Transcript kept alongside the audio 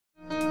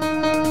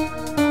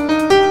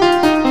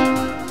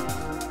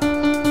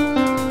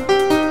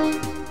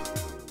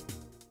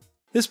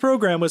This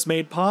program was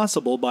made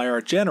possible by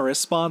our generous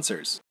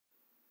sponsors.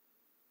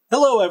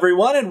 Hello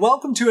everyone and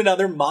welcome to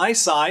another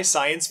miSci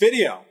science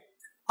video.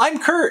 I'm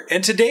Kurt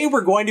and today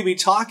we're going to be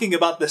talking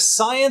about the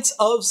science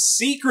of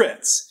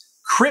secrets,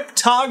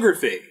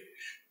 cryptography.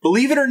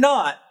 Believe it or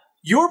not,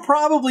 you're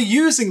probably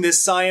using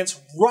this science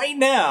right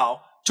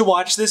now to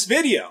watch this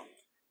video.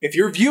 If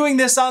you're viewing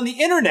this on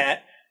the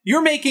internet,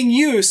 you're making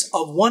use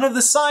of one of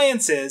the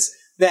sciences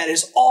that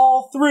is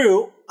all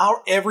through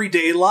our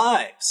everyday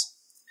lives.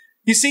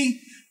 You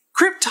see,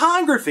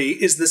 cryptography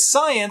is the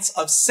science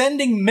of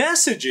sending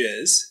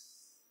messages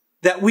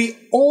that we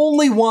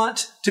only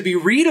want to be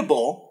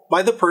readable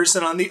by the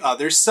person on the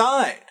other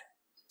side.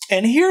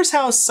 And here's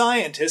how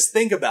scientists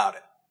think about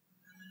it.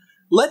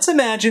 Let's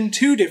imagine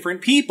two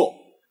different people.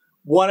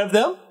 One of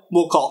them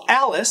we'll call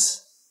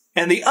Alice,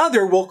 and the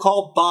other we'll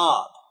call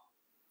Bob.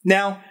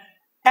 Now,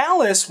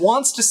 Alice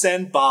wants to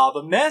send Bob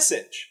a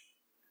message,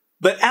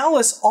 but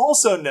Alice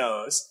also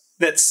knows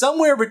that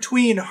somewhere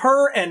between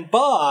her and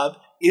Bob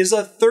is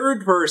a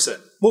third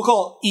person we'll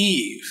call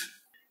Eve.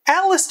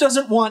 Alice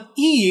doesn't want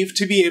Eve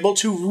to be able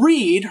to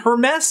read her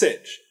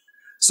message.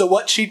 So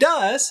what she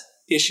does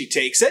is she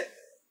takes it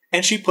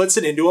and she puts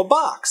it into a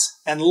box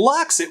and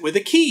locks it with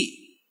a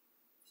key.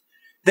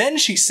 Then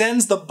she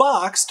sends the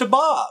box to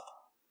Bob.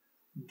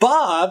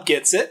 Bob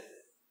gets it,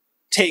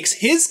 takes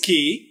his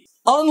key,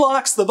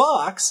 unlocks the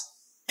box,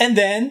 and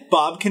then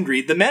Bob can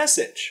read the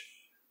message.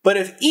 But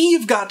if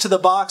Eve got to the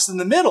box in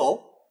the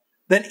middle,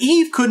 then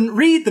Eve couldn't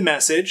read the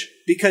message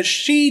because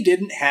she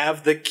didn't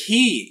have the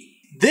key.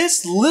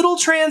 This little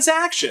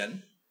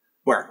transaction,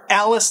 where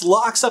Alice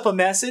locks up a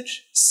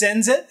message,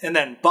 sends it, and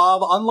then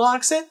Bob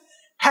unlocks it,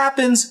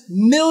 happens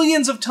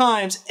millions of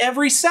times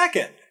every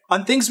second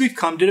on things we've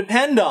come to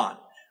depend on,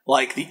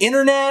 like the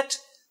internet,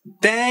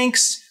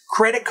 banks,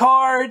 credit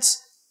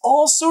cards,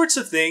 all sorts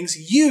of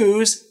things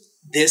use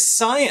this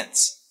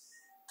science.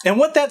 And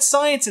what that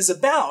science is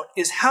about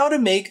is how to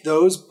make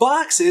those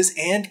boxes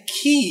and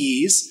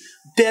keys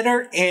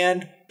better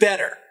and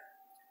better.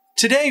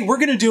 Today, we're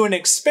going to do an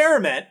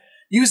experiment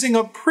using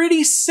a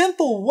pretty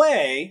simple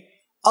way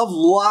of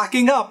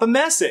locking up a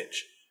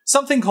message,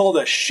 something called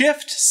a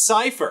shift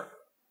cipher.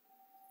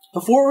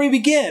 Before we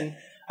begin,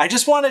 I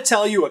just want to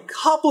tell you a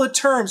couple of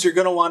terms you're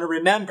going to want to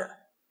remember.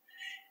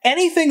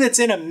 Anything that's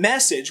in a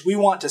message we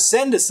want to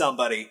send to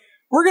somebody,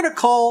 we're going to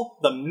call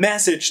the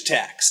message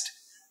text.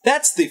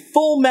 That's the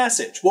full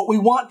message, what we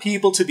want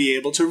people to be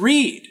able to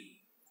read.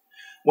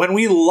 When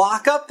we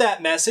lock up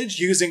that message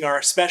using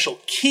our special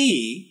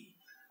key,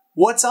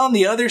 what's on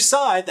the other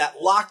side,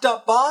 that locked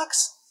up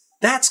box,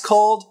 that's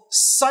called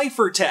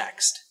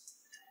ciphertext.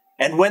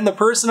 And when the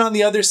person on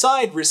the other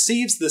side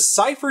receives the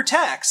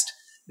ciphertext,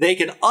 they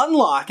can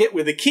unlock it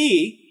with a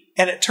key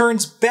and it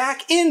turns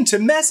back into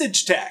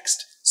message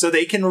text so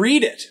they can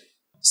read it.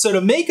 So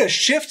to make a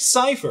shift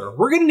cipher,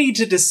 we're going to need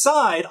to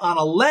decide on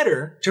a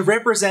letter to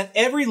represent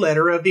every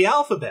letter of the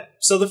alphabet.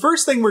 So the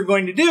first thing we're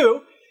going to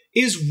do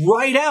is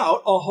write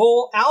out a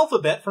whole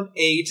alphabet from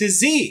A to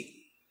Z.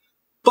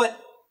 But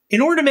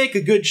in order to make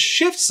a good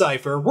shift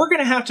cipher, we're going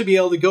to have to be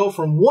able to go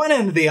from one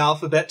end of the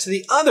alphabet to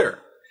the other.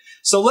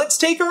 So let's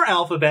take our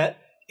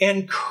alphabet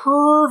and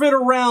curve it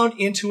around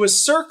into a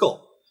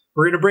circle.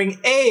 We're going to bring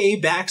A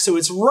back so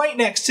it's right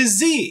next to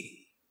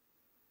Z.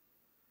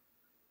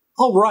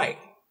 All right.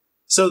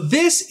 So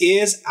this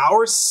is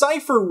our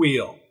cipher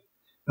wheel.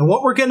 And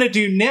what we're going to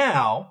do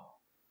now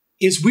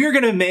is we're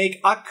going to make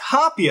a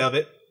copy of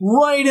it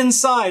right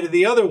inside of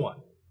the other one.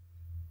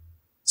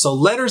 So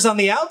letters on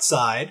the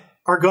outside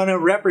are going to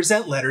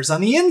represent letters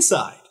on the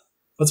inside.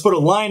 Let's put a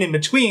line in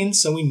between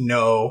so we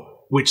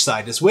know which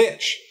side is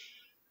which.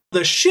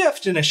 The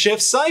shift in a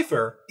shift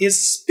cipher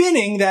is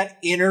spinning that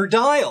inner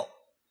dial.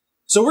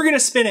 So we're going to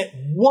spin it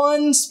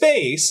one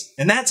space,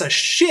 and that's a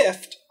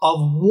shift of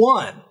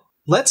 1.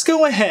 Let's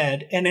go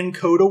ahead and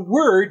encode a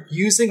word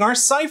using our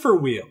cipher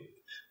wheel.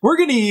 We're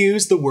going to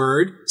use the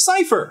word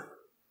cipher.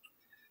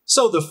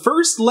 So the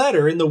first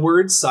letter in the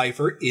word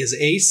cipher is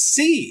a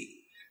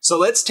C. So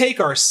let's take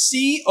our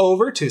C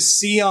over to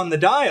C on the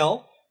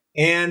dial,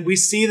 and we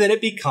see that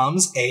it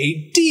becomes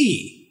a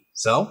D.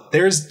 So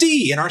there's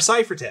D in our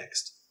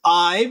ciphertext.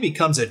 I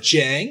becomes a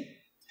J,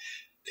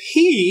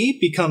 P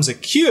becomes a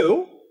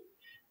Q,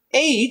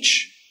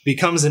 H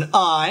becomes an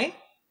I,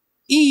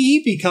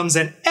 E becomes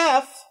an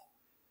F,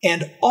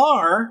 and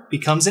R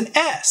becomes an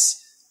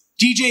S.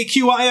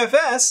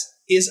 DJQIFS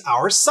is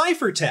our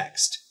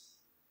ciphertext.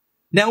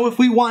 Now, if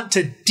we want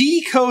to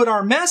decode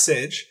our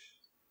message,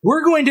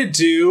 we're going to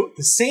do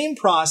the same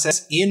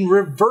process in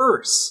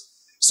reverse.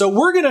 So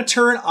we're going to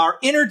turn our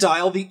inner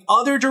dial the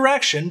other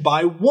direction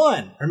by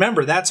 1.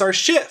 Remember, that's our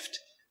shift.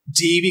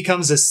 D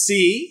becomes a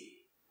C,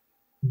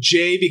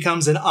 J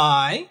becomes an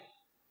I,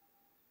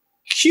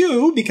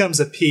 Q becomes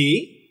a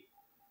P,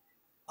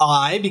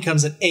 I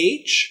becomes an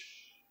H,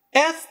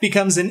 F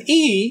becomes an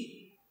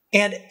E,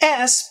 and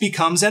S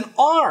becomes an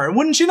R. And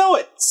wouldn't you know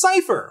it?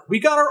 Cipher. We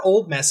got our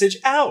old message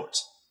out.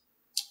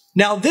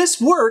 Now this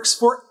works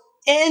for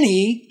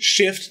any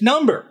shift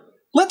number.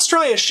 Let's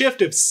try a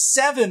shift of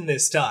 7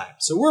 this time.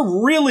 So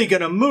we're really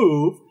going to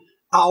move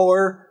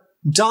our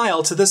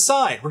dial to the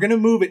side. We're going to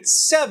move it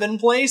 7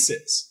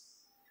 places.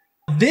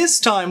 This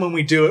time when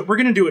we do it, we're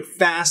going to do it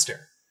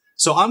faster.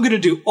 So I'm going to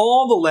do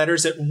all the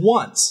letters at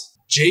once.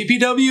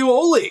 JPW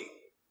Oli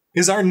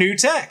is our new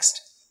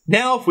text.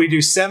 Now if we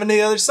do 7 to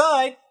the other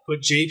side,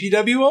 put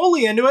JPW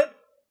Oli into it,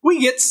 we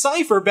get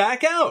Cipher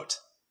back out.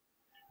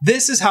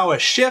 This is how a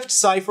shift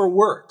cipher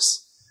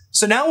works.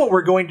 So now what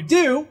we're going to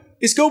do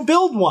is go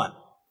build one.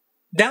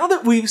 Now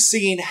that we've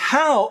seen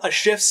how a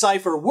shift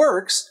cipher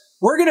works,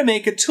 we're going to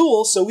make a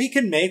tool so we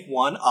can make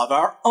one of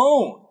our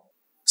own.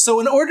 So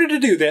in order to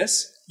do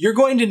this, you're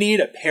going to need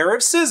a pair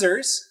of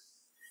scissors,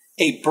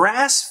 a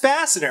brass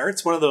fastener,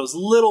 it's one of those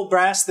little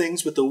brass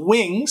things with the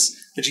wings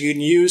that you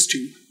can use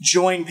to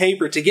join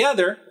paper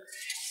together,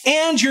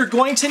 and you're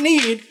going to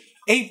need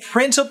a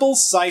printable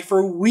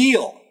cipher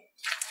wheel.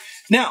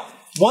 Now,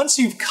 once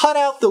you've cut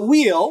out the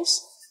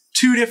wheels,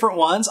 2 different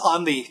ones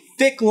on the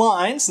thick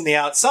lines on the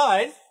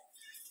outside,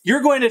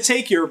 you're going to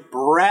take your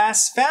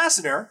brass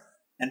fastener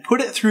and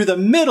put it through the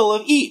middle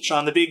of each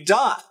on the big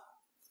dot.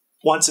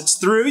 Once it's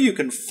through, you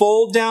can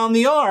fold down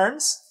the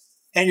arms,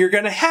 and you're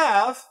going to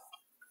have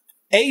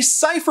a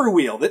cipher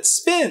wheel that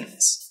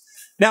spins.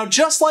 Now,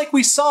 just like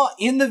we saw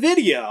in the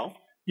video,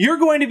 you're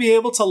going to be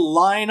able to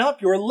line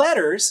up your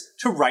letters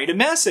to write a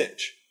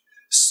message.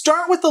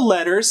 Start with the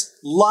letters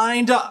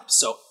lined up.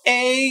 So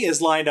A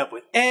is lined up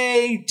with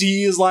A,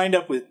 D is lined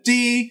up with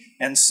D,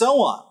 and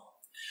so on.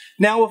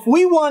 Now, if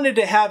we wanted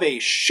to have a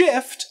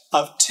shift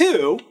of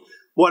 2,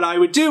 what I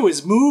would do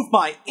is move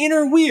my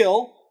inner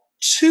wheel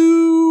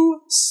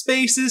 2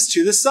 spaces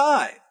to the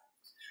side.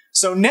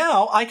 So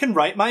now I can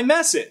write my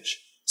message.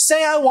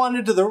 Say I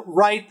wanted to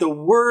write the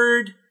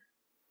word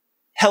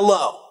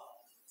hello.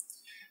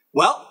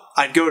 Well,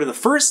 I'd go to the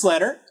first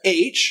letter,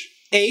 H.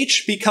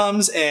 H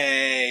becomes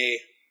a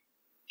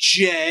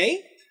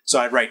J, so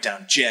I'd write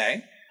down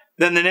J.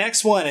 Then the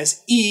next one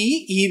is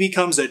E. E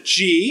becomes a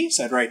G,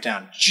 so I'd write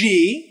down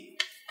G,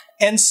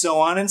 and so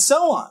on and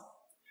so on.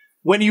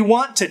 When you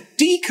want to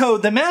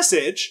decode the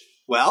message,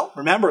 well,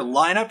 remember,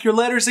 line up your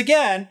letters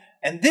again,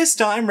 and this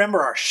time,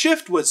 remember, our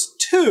shift was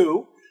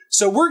 2,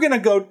 so we're going to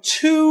go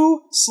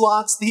 2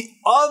 slots the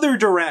other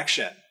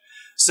direction.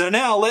 So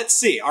now, let's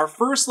see. Our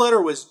first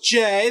letter was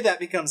J. That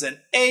becomes an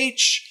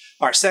H.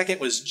 Our second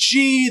was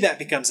G. That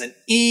becomes an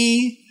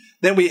E.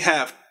 Then we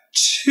have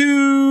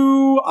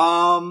 2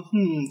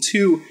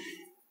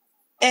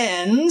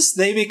 N's.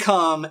 They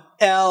become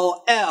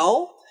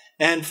LL.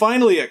 And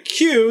finally, a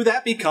Q.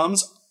 That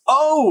becomes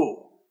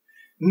O.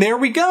 And there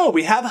we go.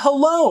 We have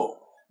hello.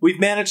 We've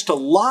managed to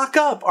lock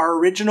up our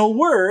original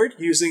word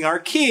using our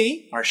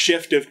key, our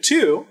shift of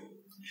 2.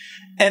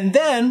 And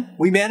then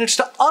we managed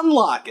to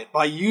unlock it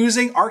by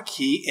using our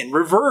key in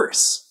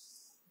reverse.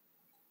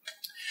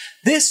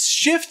 This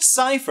shift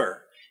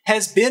cipher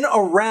has been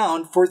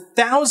around for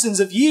thousands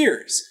of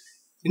years.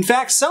 In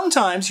fact,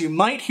 sometimes you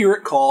might hear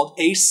it called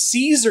a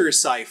Caesar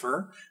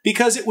cipher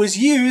because it was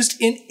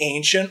used in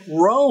ancient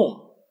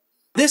Rome.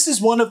 This is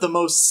one of the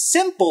most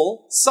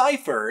simple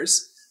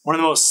ciphers, one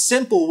of the most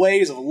simple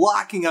ways of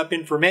locking up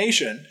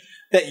information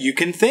that you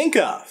can think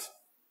of.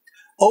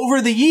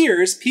 Over the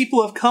years,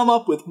 people have come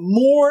up with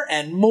more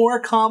and more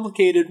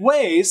complicated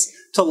ways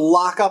to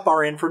lock up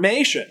our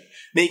information,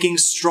 making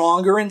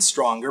stronger and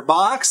stronger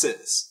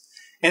boxes.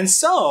 And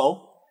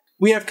so,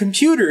 we have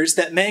computers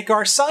that make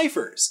our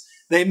ciphers.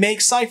 They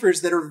make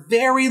ciphers that are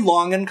very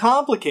long and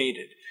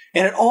complicated.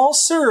 And it all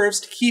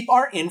serves to keep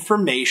our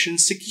information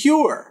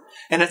secure.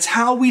 And it's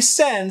how we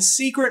send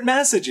secret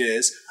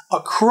messages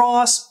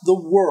across the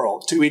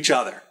world to each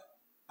other.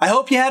 I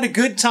hope you had a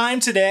good time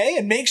today,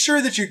 and make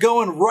sure that you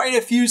go and write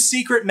a few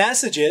secret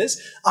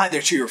messages,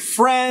 either to your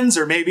friends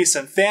or maybe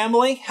some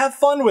family. Have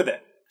fun with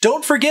it.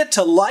 Don't forget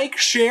to like,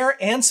 share,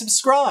 and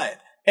subscribe.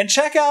 And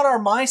check out our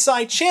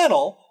miSci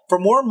channel for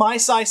more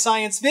miSci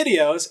science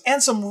videos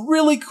and some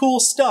really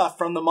cool stuff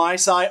from the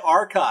miSci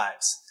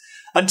archives.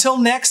 Until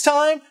next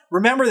time,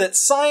 remember that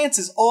science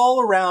is all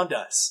around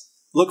us.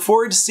 Look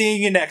forward to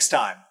seeing you next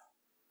time.